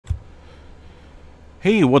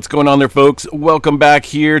Hey, what's going on there, folks? Welcome back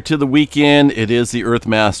here to the weekend. It is the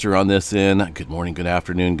Earthmaster on this end. Good morning, good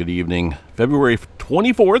afternoon, good evening. February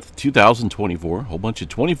 24th, 2024. A whole bunch of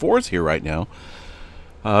 24s here right now.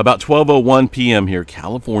 About 12:01 p.m. here,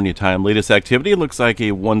 California time. Latest activity looks like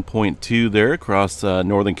a 1.2 there across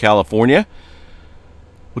Northern California.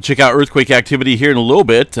 We'll check out earthquake activity here in a little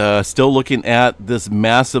bit. Still looking at this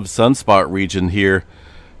massive sunspot region here.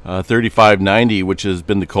 3590, which has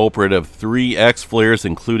been the culprit of 3 X flares,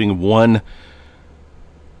 including one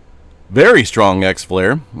very strong X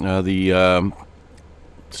flare, the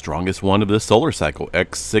strongest one of this solar cycle,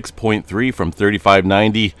 X 6.3 from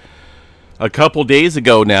 3590 a couple days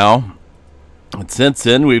ago now. And since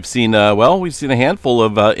then, we've seen we've seen a handful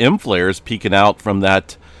of M flares peeking out from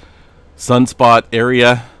that sunspot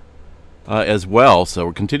area as well, so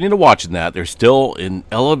we're continuing to watching that. There's still an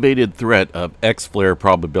elevated threat of X flare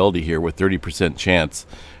probability here with 30% chance,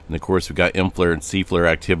 and of course we've got M flare and C flare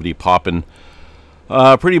activity popping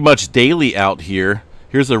pretty much daily out here.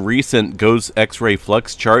 Here's a recent GOES X-ray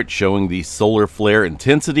flux chart showing the solar flare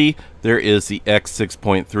intensity. There is the X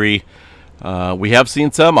 6.3. We have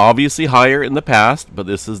seen some obviously higher in the past, but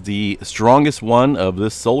this is the strongest one of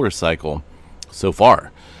this solar cycle so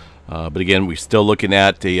far. But again, we're still looking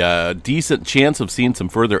at a decent chance of seeing some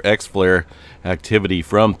further X flare activity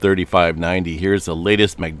from 3590. Here's the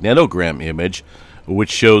latest magnetogram image, which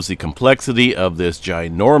shows the complexity of this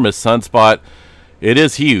ginormous sunspot. It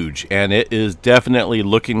is huge, and it is definitely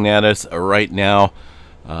looking at us right now.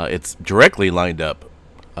 It's directly lined up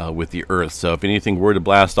with the Earth. So if anything were to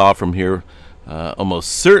blast off from here, almost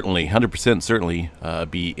certainly, 100% certainly,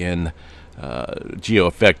 be in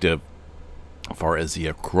geo-effective as far as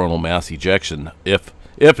the coronal mass ejection, if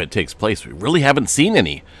it takes place. We really haven't seen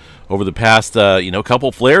any over the past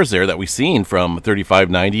couple flares there that we've seen from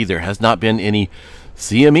 3590. There has not been any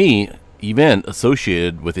CME event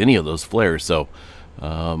associated with any of those flares. So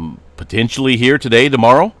potentially here today,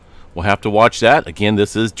 tomorrow, we'll have to watch that. Again,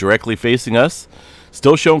 this is directly facing us,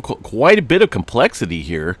 still showing quite a bit of complexity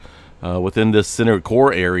here within this center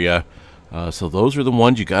core area. So those are the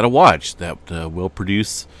ones you got to watch that will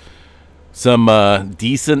produce some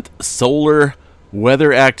decent solar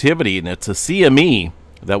weather activity, and it's a CME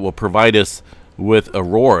that will provide us with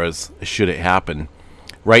auroras should it happen.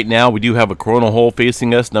 Right now we do have a coronal hole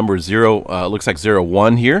facing us, number 0, looks like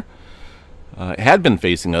 01 here. It had been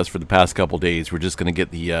facing us for the past couple days. We're just going to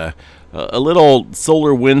get the a little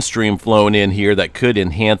solar wind stream flowing in here that could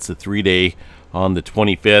enhance the 3-day on the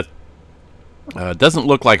 25th. Doesn't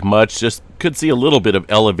look like much, just could see a little bit of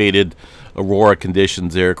elevated aurora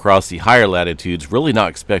conditions there across the higher latitudes. Really not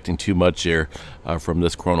expecting too much there from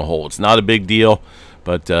this coronal hole. It's not a big deal,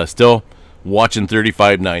 but still watching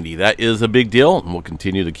 3590. That is a big deal, and we'll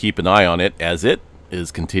continue to keep an eye on it as it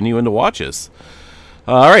is continuing to watch us.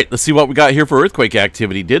 All right, let's see what we got here for earthquake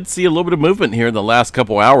activity. Did see a little bit of movement here in the last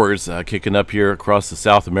couple hours, kicking up here across the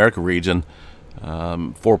South America region.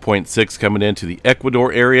 4.6 coming into the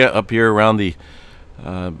Ecuador area up here around the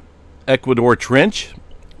Ecuador Trench.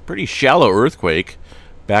 Pretty shallow earthquake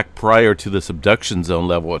back prior to the subduction zone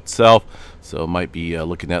level itself, so might be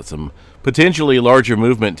looking at some potentially larger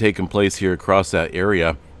movement taking place here across that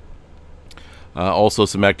area. Also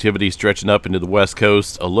some activity stretching up into the west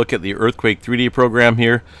coast. A look at the earthquake 3D program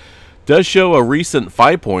here does show a recent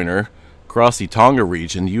 5-pointer across the Tonga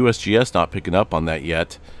region. USGS not picking up on that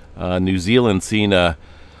yet. New Zealand seen a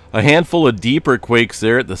handful of deeper quakes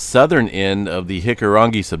there at the southern end of the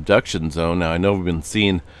Hikurangi subduction zone. Now, I know we've been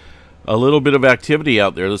seeing a little bit of activity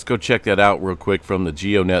out there. Let's go check that out real quick from the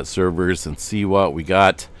GeoNet servers and see what we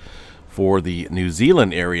got for the New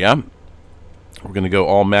Zealand area. We're going to go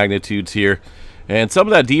all magnitudes here. And some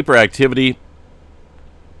of that deeper activity,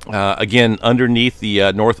 again, underneath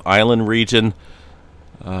the North Island region.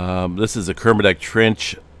 This is a Kermadec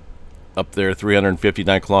Trench up there,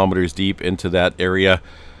 359 kilometers deep into that area.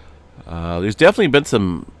 There's definitely been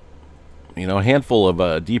some, a handful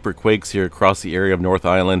of deeper quakes here across the area of North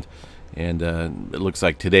Island, and it looks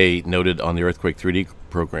like today, noted on the Earthquake 3D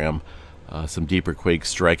program, some deeper quakes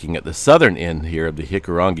striking at the southern end here of the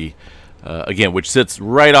Hikurangi, again, which sits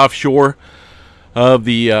right offshore of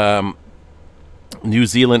the New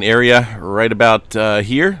Zealand area, right about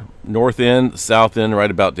here, north end, south end,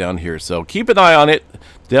 right about down here. So keep an eye on it.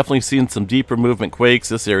 Definitely seen some deeper movement quakes.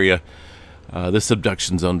 This area, this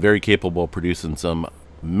subduction zone, very capable of producing some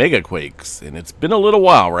mega quakes. And it's been a little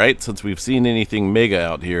while, right, since we've seen anything mega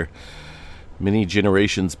out here. Many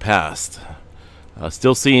generations past.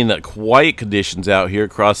 Still seeing quiet conditions out here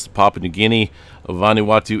across Papua New Guinea,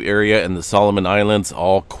 Vanuatu area, and the Solomon Islands.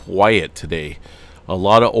 All quiet today. A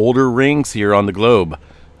lot of older rings here on the globe.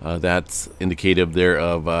 That's indicative there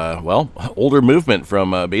of, well, older movement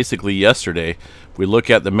from basically yesterday. If we look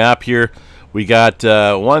at the map here, we got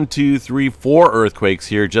 1, 2, 3, 4 earthquakes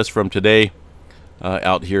here just from today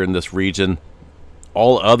out here in this region.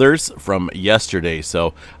 All others from yesterday.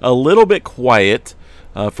 So a little bit quiet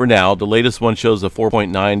for now. The latest one shows a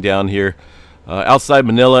 4.9 down here outside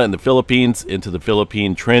Manila in the Philippines into the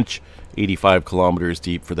Philippine Trench, 85 kilometers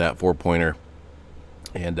deep for that 4-pointer.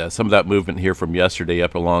 And some of that movement here from yesterday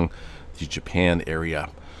up along the Japan area.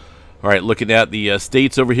 All right, looking at the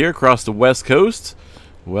states over here across the west coast.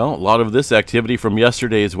 Well, a lot of this activity from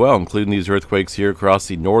yesterday as well, including these earthquakes here across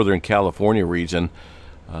the northern California region.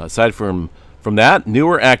 Aside from that,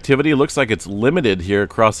 newer activity looks like it's limited here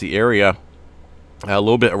across the area. A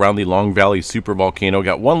little bit around the Long Valley supervolcano.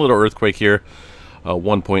 Got one little earthquake here,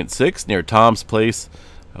 1.6 near Tom's Place.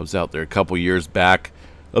 I was out there a couple years back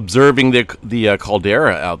observing the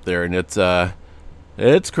caldera out there, and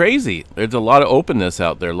it's crazy. There's a lot of openness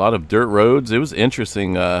out there, a lot of dirt roads. It was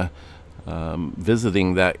interesting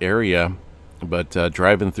visiting that area, but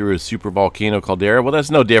driving through a supervolcano caldera, well,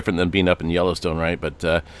 that's no different than being up in Yellowstone, right?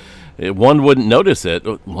 But one wouldn't notice it,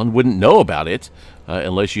 one wouldn't know about it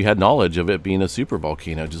unless you had knowledge of it being a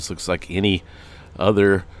supervolcano. It just looks like any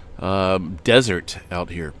other desert out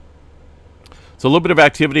here. So a little bit of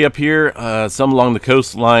activity up here, some along the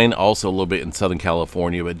coastline, also a little bit in Southern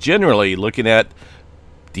California, but generally looking at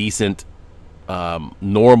decent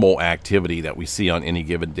normal activity that we see on any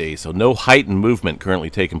given day. So no heightened movement currently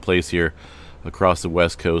taking place here across the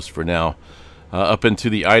west coast for now. Up into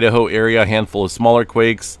the Idaho area, a handful of smaller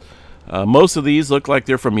quakes. Most of these look like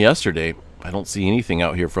they're from yesterday. I don't see anything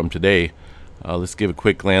out here from today. Let's give a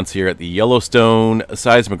quick glance here at the Yellowstone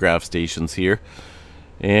seismograph stations here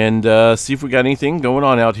and see if we got anything going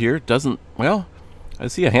on out here. Doesn't, well, I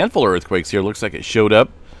see a handful of earthquakes here. Looks like it showed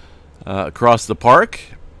up across the park,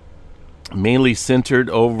 mainly centered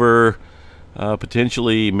over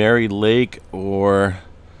potentially Mary Lake or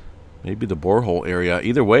maybe the borehole area.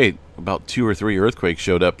 Either way, about 2 or 3 earthquakes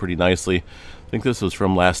showed up pretty nicely. I think this was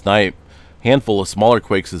from last night. Handful of smaller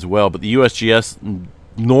quakes as well, but the USGS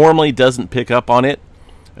normally doesn't pick up on it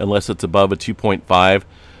unless it's above a 2.5.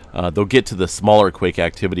 They'll get to the smaller quake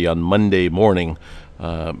activity on Monday morning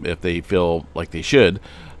if they feel like they should.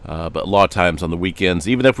 But a lot of times on the weekends,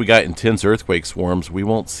 even if we got intense earthquake swarms, we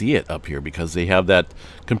won't see it up here because they have that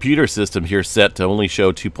computer system here set to only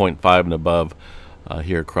show 2.5 and above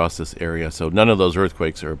here across this area. So none of those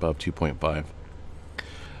earthquakes are above 2.5.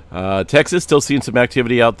 Texas still seeing some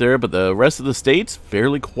activity out there, but the rest of the states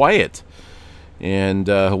fairly quiet. And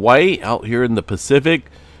Hawaii out here in the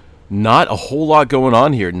Pacific, not a whole lot going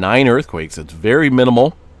on here. 9 earthquakes. It's very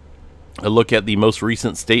minimal. A look at the most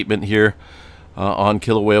recent statement here on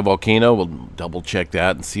Kilauea Volcano. We'll double check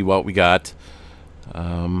that and see what we got.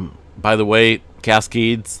 By the way,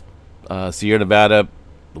 Cascades, Sierra Nevada,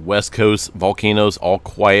 the West Coast volcanoes, all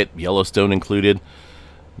quiet, Yellowstone included.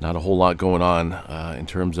 Not a whole lot going on in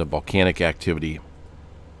terms of volcanic activity.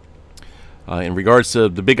 In regards to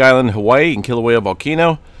the Big Island, Hawaii, and Kilauea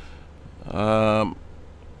Volcano,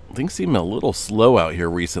 things seem a little slow out here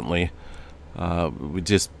recently. We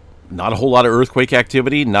just not a whole lot of earthquake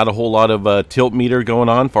activity, not a whole lot of tilt meter going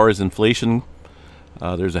on as far as inflation.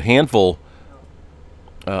 There's a handful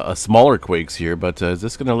of smaller quakes here, but is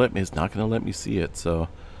this going to let me? It's not going to let me see it. So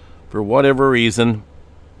for whatever reason,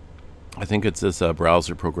 I think it's this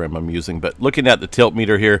browser program I'm using. But looking at the tilt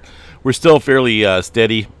meter here, we're still fairly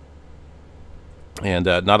steady and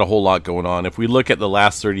not a whole lot going on. If we look at the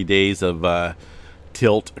last 30 days of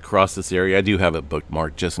tilt across this area, I do have it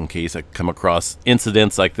bookmarked just in case I come across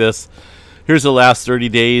incidents like this. Here's the last 30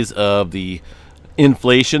 days of the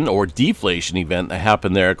inflation or deflation event that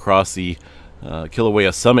happened there across the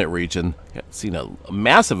Kilauea Summit region. I've seen a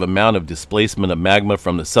massive amount of displacement of magma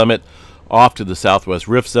from the summit off to the southwest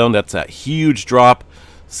rift zone. That's that huge drop.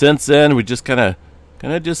 Since then, we just kind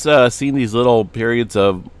of just seen these little periods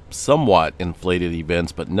of somewhat inflated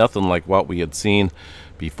events, but nothing like what we had seen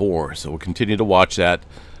before. So we'll continue to watch that.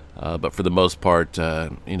 But for the most part,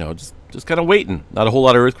 you know, just kind of waiting. Not a whole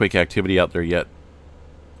lot of earthquake activity out there yet.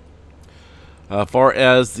 Far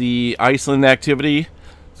as the Iceland activity,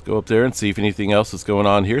 let's go up there and see if anything else is going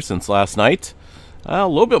on here since last night. A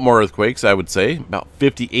little bit more earthquakes, I would say. About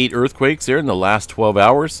 58 earthquakes there in the last 12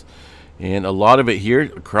 hours. And a lot of it here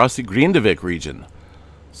across the Grindavik region.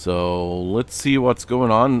 So let's see what's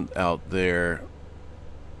going on out there.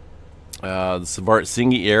 The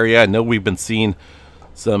Savart-Singi area, I know we've been seeing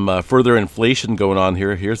some further inflation going on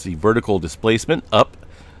here. Here's the vertical displacement up,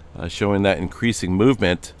 showing that increasing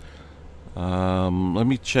movement. Let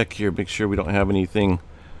me check here, make sure we don't have anything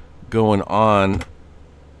going on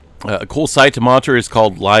A cool site to monitor is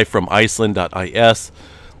called livefromiceland.is.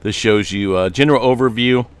 This shows you a general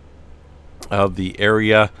overview of the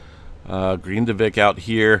area. Grindavik out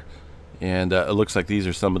here, and it looks like these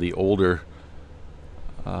are some of the older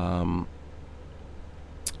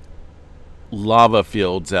lava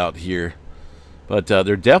fields out here. But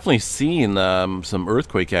they're definitely seeing some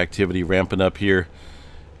earthquake activity ramping up here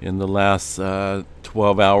in the last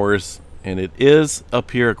 12 hours. And it is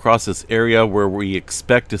up here across this area where we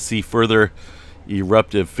expect to see further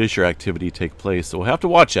eruptive fissure activity take place. So we'll have to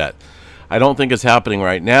watch that. I don't think it's happening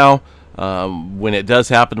right now. When it does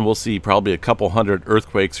happen, we'll see probably a couple hundred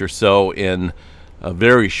earthquakes or so in a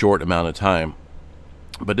very short amount of time.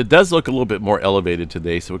 But it does look a little bit more elevated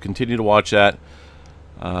today, so we'll continue to watch that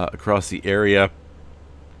across the area.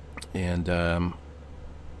 And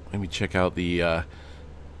let me check out the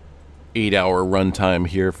 8-hour runtime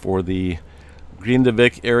here for the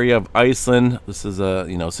Grindavik area of Iceland. This is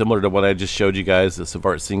similar to what I just showed you guys, the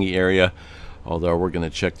Svartsengi area. Although we're going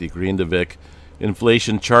to check the Grindavik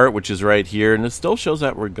inflation chart, which is right here, and it still shows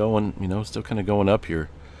that we're going, still kind of going up here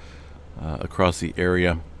across the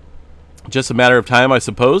area. Just a matter of time, I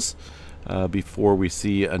suppose, before we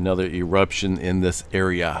see another eruption in this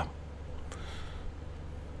area.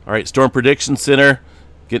 All right, Storm Prediction Center,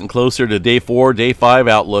 getting closer to day 4, day 5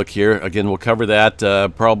 outlook here. Again, we'll cover that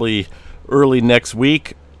probably early next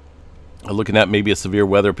week. Looking at maybe a severe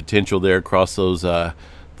weather potential there across those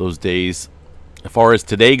days. As far as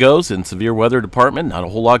today goes in severe weather department, not a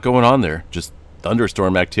whole lot going on there. Just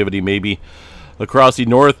thunderstorm activity maybe across the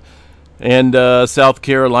North and South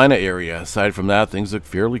Carolina area. Aside from that, things look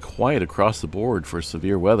fairly quiet across the board for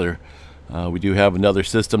severe weather. We do have another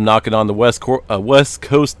system knocking on the West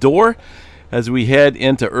Coast door as we head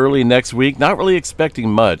into early next week. Not really expecting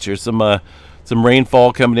much. There's some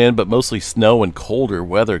rainfall coming in, but mostly snow and colder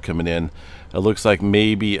weather coming in. It looks like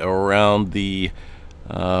maybe around the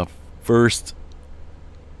first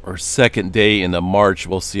or second day in the March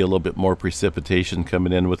we'll see a little bit more precipitation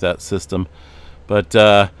coming in with that system. But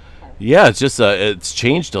yeah, it's just it's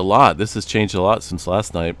changed a lot. This has changed a lot since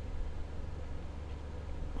last night.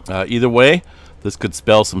 Either way, this could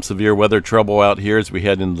spell some severe weather trouble out here as we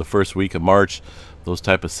head into the first week of March. Those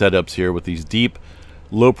type of setups here with these deep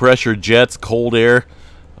low pressure jets, cold air.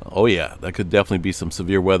 Oh yeah, that could definitely be some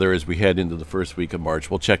severe weather as we head into the first week of March.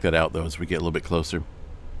 We'll check that out though as we get a little bit closer.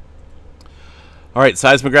 All right,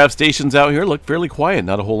 seismograph stations out here look fairly quiet.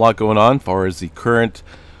 Not a whole lot going on as far as the current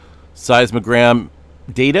seismogram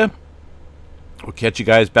data. We'll catch you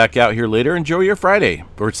guys back out here later. Enjoy your Friday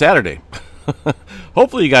or Saturday.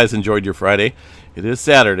 Hopefully you guys enjoyed your Friday. It is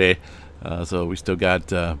Saturday, so we still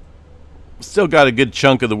got a good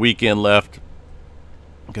chunk of the weekend left.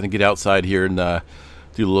 I'm gonna get outside here and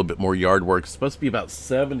do a little bit more yard work. It's supposed to be about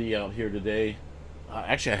 70 out here today.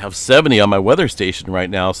 Actually, I have 70 on my weather station right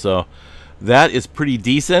now, so that is pretty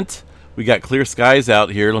decent. We got clear skies out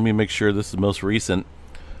here. Let me make sure this is the most recent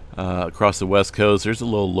across the West Coast. There's a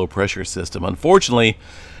little low pressure system. Unfortunately,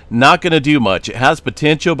 not going to do much. It has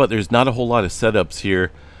potential, but there's not a whole lot of setups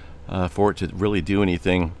here for it to really do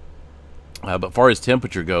anything. But as far as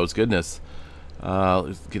temperature goes, goodness,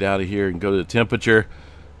 let's get out of here and go to the temperature.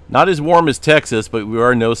 Not as warm as Texas, but we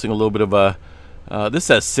are noticing a little bit of a this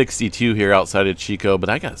says 62 here outside of Chico, but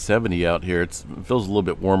I got 70 out here. It feels a little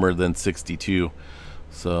bit warmer than 62,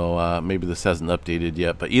 so maybe this hasn't updated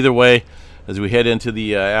yet. But either way, as we head into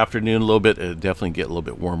the afternoon a little bit, it'll definitely get a little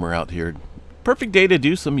bit warmer out here. Perfect day to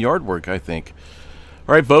do some yard work, I think.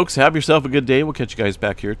 All right, folks, have yourself a good day. We'll catch you guys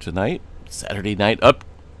back here tonight. Saturday night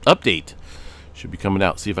update should be coming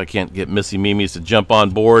out. See if I can't get Missy Mimi's to jump on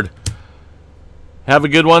board. Have a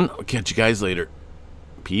good one. I'll catch you guys later.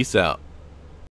 Peace out.